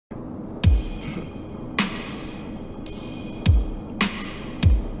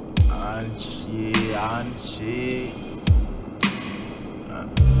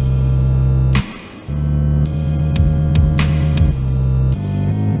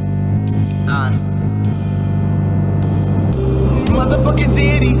Motherfucking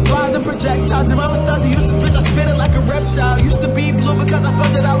deity, flies and projectiles. If I'm a stunty, useless bitch, I spit it like a reptile. Used to be blue because I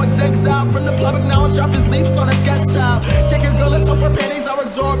felt that I was exiled from the public. Now I'm sharp as leaves on a sketch child. Take your girl, let's hope her panties are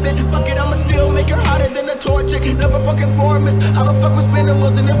absorbent. Fuck it, I'ma still make her hotter than a torch. Never fucking formless. I don't fuck with spinning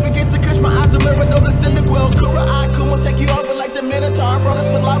wheels, and if it gets to cush, my eyes are mirror those are cinder quill. Kura Aku will take you over like the Minotaur. Bro, this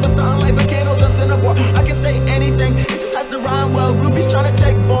with lava, sound like volcanoes or cinnamon. I can say anything, it just has to rhyme well. Ruby's trying to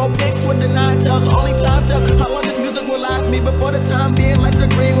take ball pics with the 9 tails. Only time tells how long this music will last me. Before the time being, lights are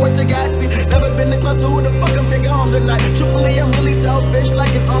green, went to Gatsby. Never been to club, so who the fuck I'm taking home tonight? Truthfully, I'm really selfish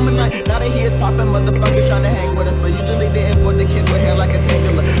like an almanac. Now that he is popping, motherfuckers trying to hang with us, but usually they ain't for the kid with hair like a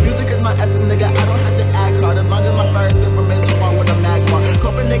tangler. Music is my essence, nigga, I don't have to act hard. As long as my fire spit remains far with a magma.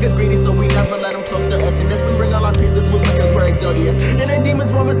 Corporate niggas greedy, so we never let them close to us. And if we bring all our pieces, we because we're exodious. And the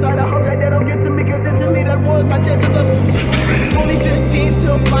demons roam inside, I hope that they don't get to me, cause instantly that was my chances of only 15,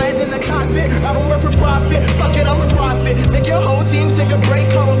 still flying in the cockpit. I don't work for profit, fuck it, I'm a prophet. Make your whole team take a break,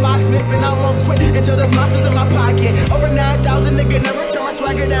 call a locksmith, and I won't quit until there's monsters in my pocket. Over 9,000, nigga, never turn my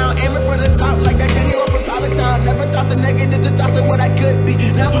swagger down. Aiming for the top like that 10-year-old from Palatine. Never thought a negative, just thought of what I could be.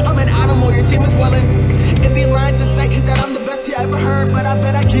 Now I'm an animal, your team is welling. It'd be lying to say that I'm the best you ever heard, but I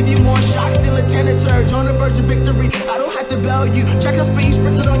bet I give you more shots till a tenor surge. On the verge of victory, I don't have to bail you. Check the speed,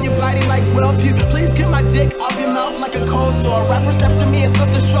 sprinted on your body like well pew. Please get my dick off your mouth like a cold sore. Rapper step to me and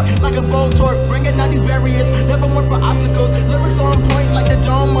self-destruct like a bolt torque. Bringing down these barriers, never one for obstacles. Lyrics on point like the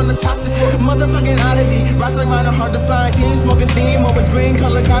dome on the toxic floor. Motherfucking oddity, raps like mine are hard to find. Team smoking steam, always green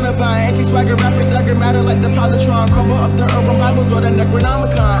color columbine. Anti-swagger rappers, sucker matter like the positron. Crumble up the urban Bibles or the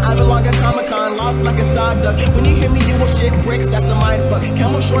Necronomicon. I belong at Comic-Con, lost like a side duck. When you hear me, you will shit bricks, that's a mind fuck.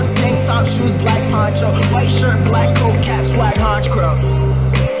 Camel shorts, tank top, shoes, black poncho. White shirt, black coat, cap, swag, haunch crow.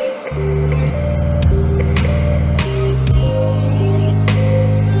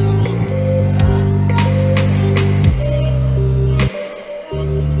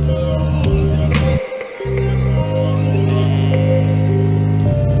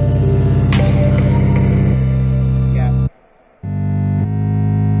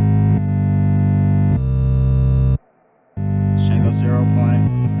 Shango, ZeropoinT.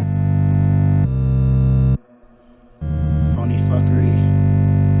 Phokneefuckery.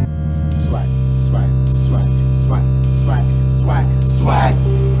 Swag, swag, swag, swag, swag, swag, swag.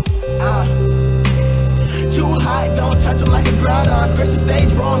 Too hot, don't touch them like a groundhog. Scratch the stage,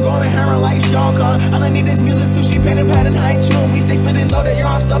 bro, I'm going hammer like Shango. All I need is music, sushi, pen and pad and high tune. We stay fitted loaded, your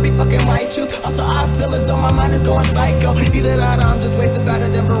arms stubby, fucking white shoes. Also, I feel as though my mind is going psycho. Either that or I'm just wasted better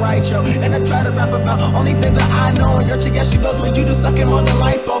than Variety. And I try to rap about only things that I know. And your chick, yeah, she goes with you to sucking more than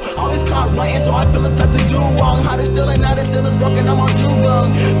lipo. Always caught writing, so I feel it's tough to do wrong. How to steal and now the seal is broken, I'm on too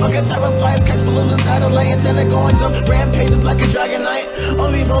long. Fucking terror flies, catch balloons inside a lane. Antenna going dumb, rampages like a dragon knight.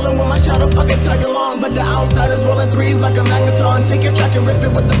 Only rolling with my shadow, fucking tag along. But the outsiders rolling threes like a magneton. Take your track and rip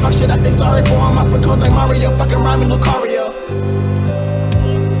it, what the fuck should I say sorry for? I'm up for codes like Mario, fucking rhyming Lucario.